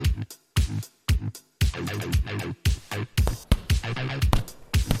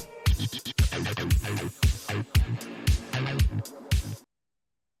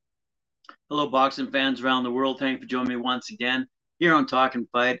boxing fans around the world. Thank you for joining me once again here on Talking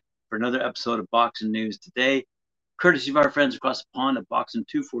Fight for another episode of Boxing News Today, courtesy of our friends across the pond at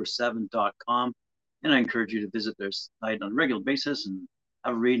boxing247.com. And I encourage you to visit their site on a regular basis and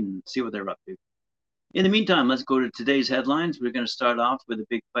have a read and see what they're up to. In the meantime, let's go to today's headlines. We're going to start off with a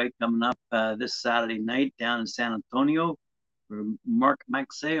big fight coming up this Saturday night down in San Antonio, where Mark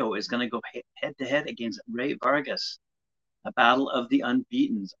Magsayo is going to go head-to-head against Rey Vargas. A battle of the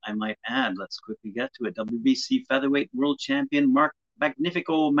unbeatens, I might add. Let's quickly get to it. WBC featherweight world champion Mark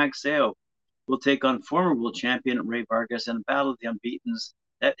Magnifico Magsayo will take on former world champion Rey Vargas in a battle of the unbeatens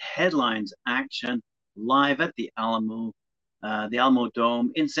that headlines action live at the Alamo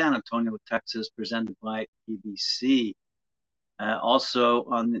Dome in San Antonio, Texas, presented by PBC. Also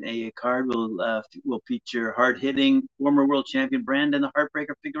on a card will feature hard-hitting former world champion Brandon the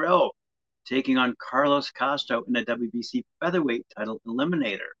Heartbreaker Figueroa taking on Carlos Castro in a WBC featherweight title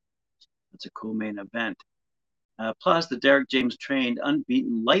eliminator. That's a cool main event. Plus, the Derek James trained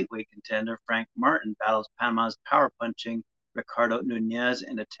unbeaten lightweight contender Frank Martin battles Panama's power punching Ricardo Nunez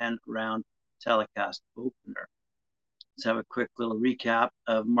in a 10-round telecast opener. Let's have a quick little recap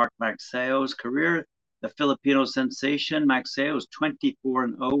of Mark Magsayo's career. The Filipino sensation, Magsayo is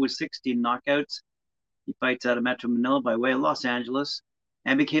 24-0 with 16 knockouts. He fights out of Metro Manila by way of Los Angeles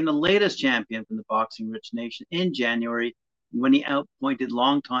and became the latest champion from the boxing-rich nation in January when he outpointed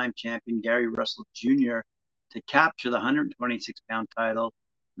longtime champion Gary Russell Jr. to capture the 126-pound title.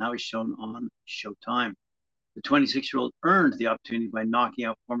 Now he's shown on Showtime. The 26-year-old earned the opportunity by knocking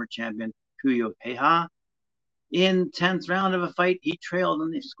out former champion Cuyo Heha. In 10th round of a fight, he trailed on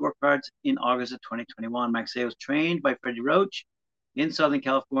the scorecards in August of 2021. Magsayo was trained by Freddie Roach in Southern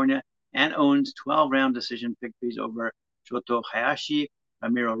California and owns 12-round decision victories over Shoto Hayashi,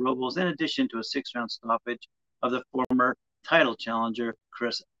 Ramiro Robles, in addition to a 6-round stoppage of the former title challenger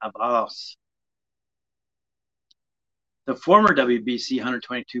Chris Avalos. The former WBC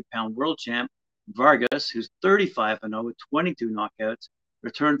 122-pound world champ Vargas, who's 35-0 with 22 knockouts,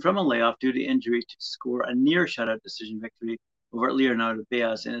 returned from a layoff due to injury to score a near shutout decision victory over Leonardo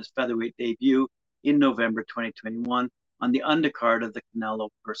Diaz in his featherweight debut in November 2021 on the undercard of the Canelo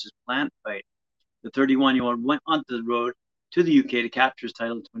versus Plant fight. The 31-year-old went onto the road to the UK to capture his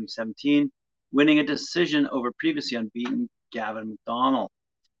title in 2017, winning a decision over previously unbeaten Gavin McDonnell.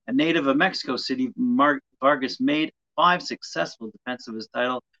 A native of Mexico City, Vargas made 5 successful defenses of his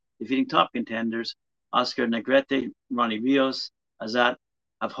title, defeating top contenders Oscar Negrete, Ronnie Rios, Azat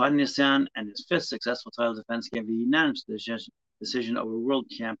Avhanissian, and his 5th successful title defense gave the unanimous decision over world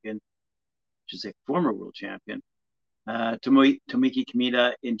champion, former world champion, Tomoki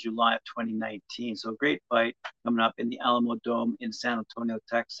Kameda in July of 2019. So a great fight coming up in the Alamo Dome in San Antonio,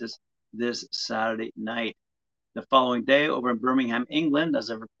 Texas this Saturday night. The following day over in Birmingham, England,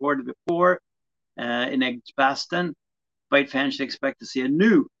 as I've reported before, in Edgbaston, fight fans should expect to see a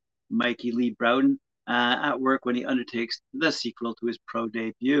new Mikey Lee Broughton at work when he undertakes the sequel to his pro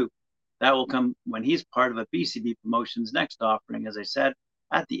debut. That will come when he's part of a BCB Promotions next offering, as I said,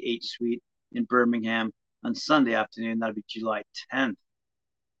 at the H Suite in Birmingham on Sunday afternoon. That'll be July 10th.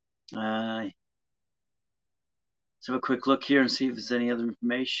 Let's have a quick look here and see if there's any other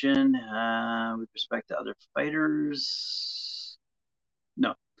information with respect to other fighters.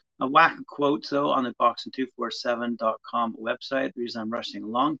 No. A whack of quotes, though, on the boxing247.com website. The reason I'm rushing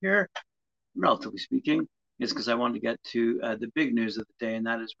along here, relatively speaking, is because I want to get to the big news of the day, and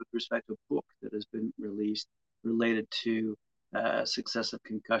that is with respect to a book that has been released related to successive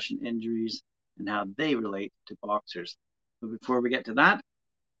concussion injuries and how they relate to boxers. But before we get to that,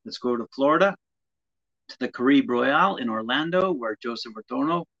 let's go to Florida, to the Caribe Royale in Orlando, where Joseph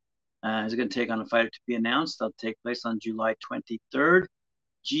Adorno is going to take on a fighter to be announced. That'll take place on July 23rd.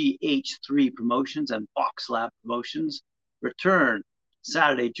 GH3 Promotions and Box Lab Promotions return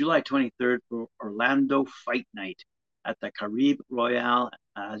Saturday, July 23rd for Orlando Fight Night at the Caribe Royale,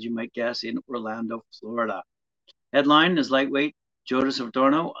 as you might guess, in Orlando, Florida. Headline is lightweight Joseph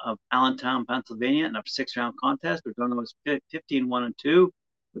Adorno of Allentown, Pennsylvania, in a 6-round contest. Adorno was 15-1-2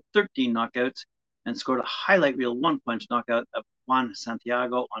 with 13 knockouts and scored a highlight reel one-punch knockout of Juan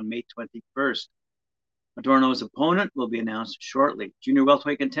Santiago on May 21st. Adorno's opponent will be announced shortly. Junior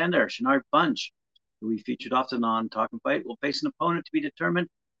welterweight contender Shenard Bunch, who we featured often on Talking Fight, will face an opponent to be determined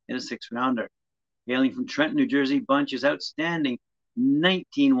in a 6-rounder. Hailing from Trenton, New Jersey, Bunch's outstanding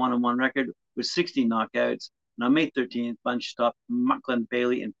 19-1-1 record with 16 knockouts. And on May 13th, Bunch stopped Muckland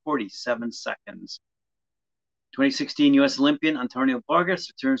Bailey in 47 seconds. 2016 U.S. Olympian Antonio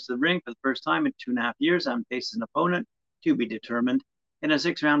Vargas returns to the ring for the first time in 2.5 years and faces an opponent to be determined in a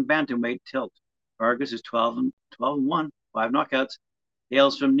 6-round bantamweight tilt. Vargas is 12-1, 5 knockouts,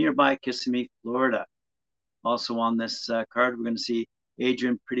 hails from nearby Kissimmee, Florida. Also on this card, we're going to see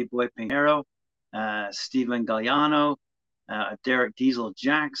Adrian Pretty Boy Pinheiro, Stephen Galliano, Derek Diesel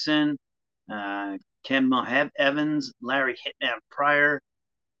Jackson, Ken Moheb Evans, Larry Hitman Pryor,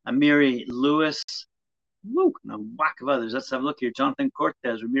 Amiri Lewis, and a whack of others. Let's have a look here. Jonathan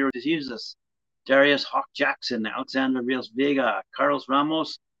Cortez, Ramiro de Jesus, Darius Hawk Jackson, Alexander Rios Vega, Carlos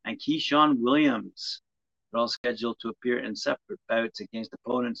Ramos, and Keyshawn Williams. They're all scheduled to appear in separate bouts against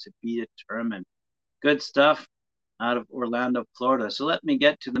opponents to be determined. Good stuff out of Orlando, Florida. So let me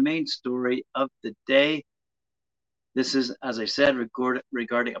get to the main story of the day. This is, as I said,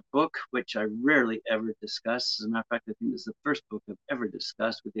 regarding a book which I rarely ever discuss. As a matter of fact, I think this is the first book I've ever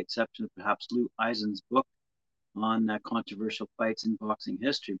discussed, with the exception of perhaps Lou Eisen's book on controversial fights in boxing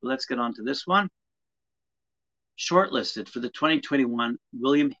history. But let's get on to this one. Shortlisted for the 2021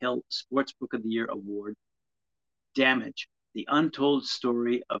 William Hill Sports Book of the Year Award, Damage, The Untold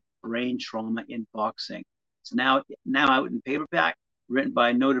Story of Brain Trauma in Boxing. It's now out in paperback, written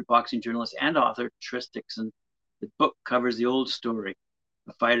by noted boxing journalist and author Tris Dixon. The book covers the old story.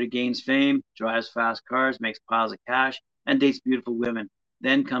 A fighter gains fame, drives fast cars, makes piles of cash, and dates beautiful women.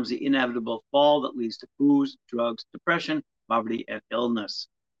 Then comes the inevitable fall that leads to booze, drugs, depression, poverty, and illness.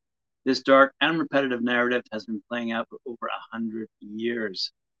 This dark and repetitive narrative has been playing out for over 100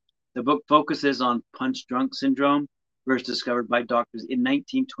 years. The book focuses on punch-drunk syndrome, first discovered by doctors in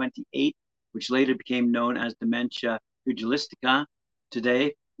 1928, which later became known as dementia pugilistica.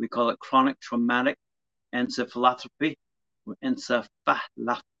 Today, we call it chronic traumatic encephalopathy, or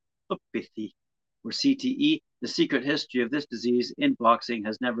encephalopathy, or CTE. The secret history of this disease in boxing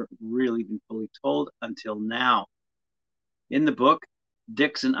has never really been fully told until now. In the book,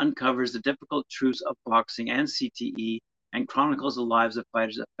 Dixon uncovers the difficult truths of boxing and CTE and chronicles the lives of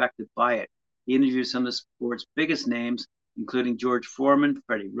fighters affected by it. He interviews some of the sport's biggest names, including George Foreman,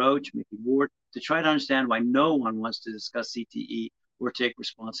 Freddie Roach, Mickey Ward, to try to understand why no one wants to discuss CTE or take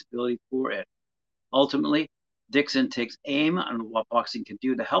responsibility for it. Ultimately, Dixon takes aim on what boxing can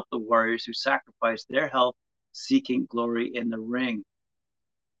do to help the warriors who sacrifice their health seeking glory in the ring.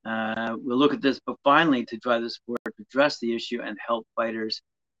 We'll look at this, but finally, to drive the sport to address the issue and help fighters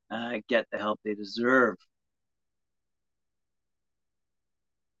get the help they deserve.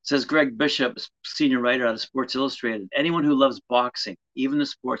 Says Greg Bishop, senior writer out of Sports Illustrated, anyone who loves boxing, even the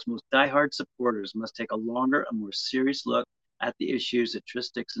sport's most diehard supporters, must take a longer and more serious look at the issues that Tris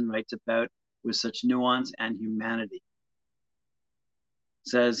Dixon writes about with such nuance and humanity.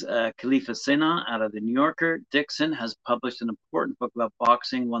 Says Khalifa Sina out of The New Yorker, Dixon has published an important book about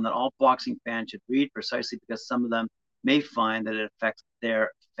boxing, one that all boxing fans should read, precisely because some of them may find that it affects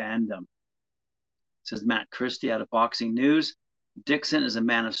their fandom. Says Matt Christie out of Boxing News, Dixon is a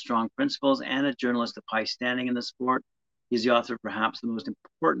man of strong principles and a journalist of high standing in the sport. He's the author of perhaps the most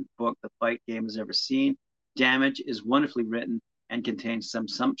important book the fight game has ever seen. Damage is wonderfully written and contains some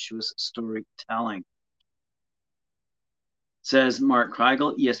sumptuous storytelling. Says Mark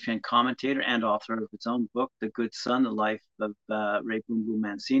Kreigel, ESPN commentator and author of its own book, The Good Son, The Life of Ray Boom Boom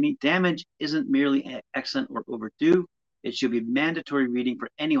Mancini. Damage isn't merely excellent or overdue. It should be mandatory reading for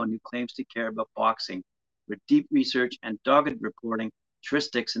anyone who claims to care about boxing. With deep research and dogged reporting, Tris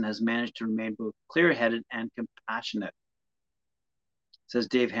Dixon has managed to remain both clear-headed and compassionate. Says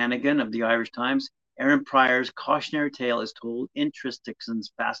Dave Hannigan of the Irish Times, Aaron Pryor's cautionary tale is told in Tris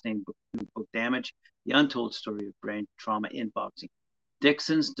Dixon's fascinating book Damage, The Untold Story of Brain Trauma in Boxing.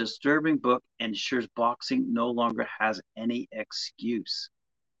 Dixon's disturbing book ensures boxing no longer has any excuse.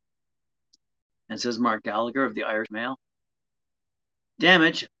 And says Mark Gallagher of the Irish Mail,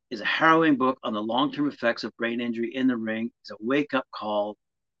 Damage is a harrowing book on the long-term effects of brain injury in the ring. It's a wake-up call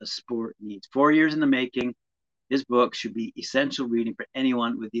the sport needs. 4 years in the making, this book should be essential reading for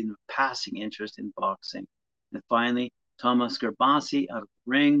anyone with even a passing interest in boxing. And finally, Thomas Gerbasi out of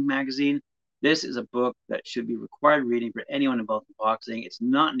Ring magazine. This is a book that should be required reading for anyone involved in boxing. It's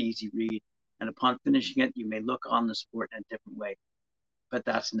not an easy read, and upon finishing it, you may look on the sport in a different way, but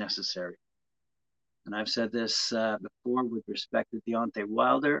that's necessary. And I've said this before with respect to Deontay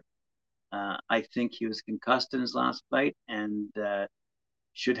Wilder. I think he was concussed in his last fight and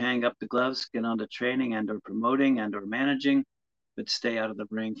should hang up the gloves, get on to training and or promoting and or managing, but stay out of the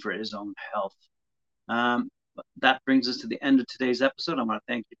ring for his own health. That brings us to the end of today's episode. I want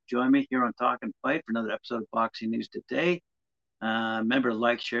to thank you for joining me here on Talk and Fight for another episode of Boxing News Today. Remember to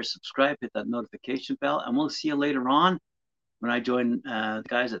like, share, subscribe, hit that notification bell, and we'll see you later on when I join the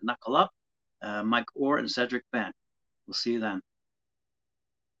guys at Knuckle Up, Mike Orr and Cedric Bent. We'll see you then.